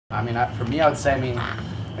I mean, for me, I would say, I mean,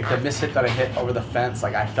 like the mishit that I hit over the fence,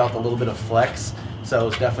 like I felt a little bit of flex, so it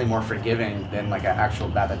was definitely more forgiving than like an actual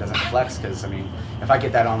bat that doesn't flex. Because I mean, if I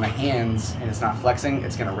get that on my hands and it's not flexing,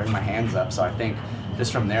 it's gonna ring my hands up. So I think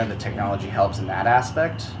just from there, the technology helps in that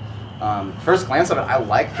aspect. First glance of it, I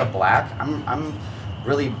like the black.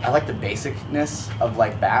 I like the basicness of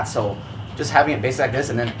like bats. So just having it basic like this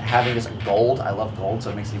and then having this gold, I love gold, so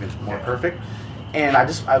it makes it even more perfect. And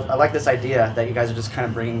I like this idea that you guys are just kind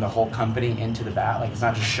of bringing the whole company into the bat. Like it's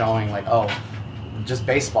not just showing like, oh, just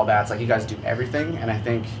baseball bats. Like you guys do everything. And I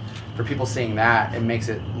think for people seeing that, it makes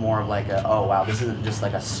it more of like a, oh wow, this isn't just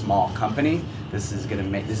like a small company. This is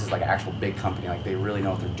like an actual big company. Like they really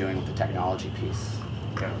know what they're doing with the technology piece.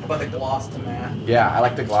 What about the gloss to matte? Yeah, I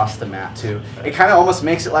like the gloss to matte too. It kind of almost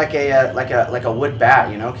makes it like a wood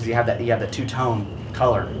bat, you know, because you have the two-tone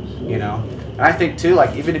color, you know. And I think too,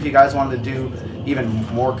 like even if you guys wanted to do even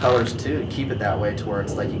more colors too, keep it that way to where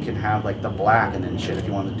it's like you can have like the black and then shit. If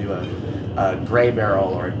you wanted to do a gray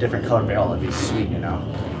barrel or a different color barrel, it'd be sweet, you know.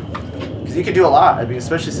 Because you could do a lot. I mean,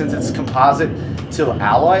 especially since it's composite to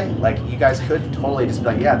alloy, like you guys could totally just be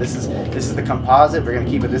like, yeah, this is the composite. We're gonna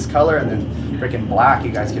keep it this color, and then freaking black.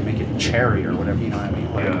 You guys can make it cherry or whatever. You know what I mean?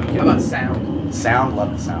 Yeah. How about sound? Sound,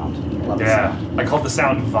 love the sound. Love the sound. I call the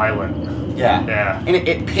sound violent. Yeah. Yeah. And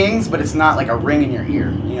it pings, but it's not like a ring in your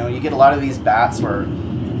ear. You know, you get a lot of these bats where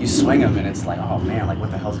you swing them and it's like, oh man, like what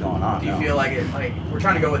the hell's going on? Do you feel like we're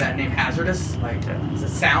trying to go with that name HZRDUS? Like, is it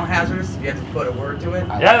sound hazardous? You have to put a word to it?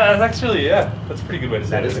 Yeah, that's actually, that's a pretty good way to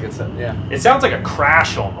say it. That is a good set, yeah. It sounds like a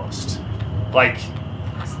crash almost. Like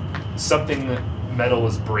something metal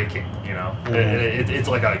is breaking, you know? Mm-hmm.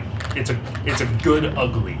 It's a good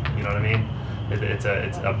ugly, you know what I mean? It's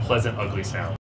a pleasant ugly sound.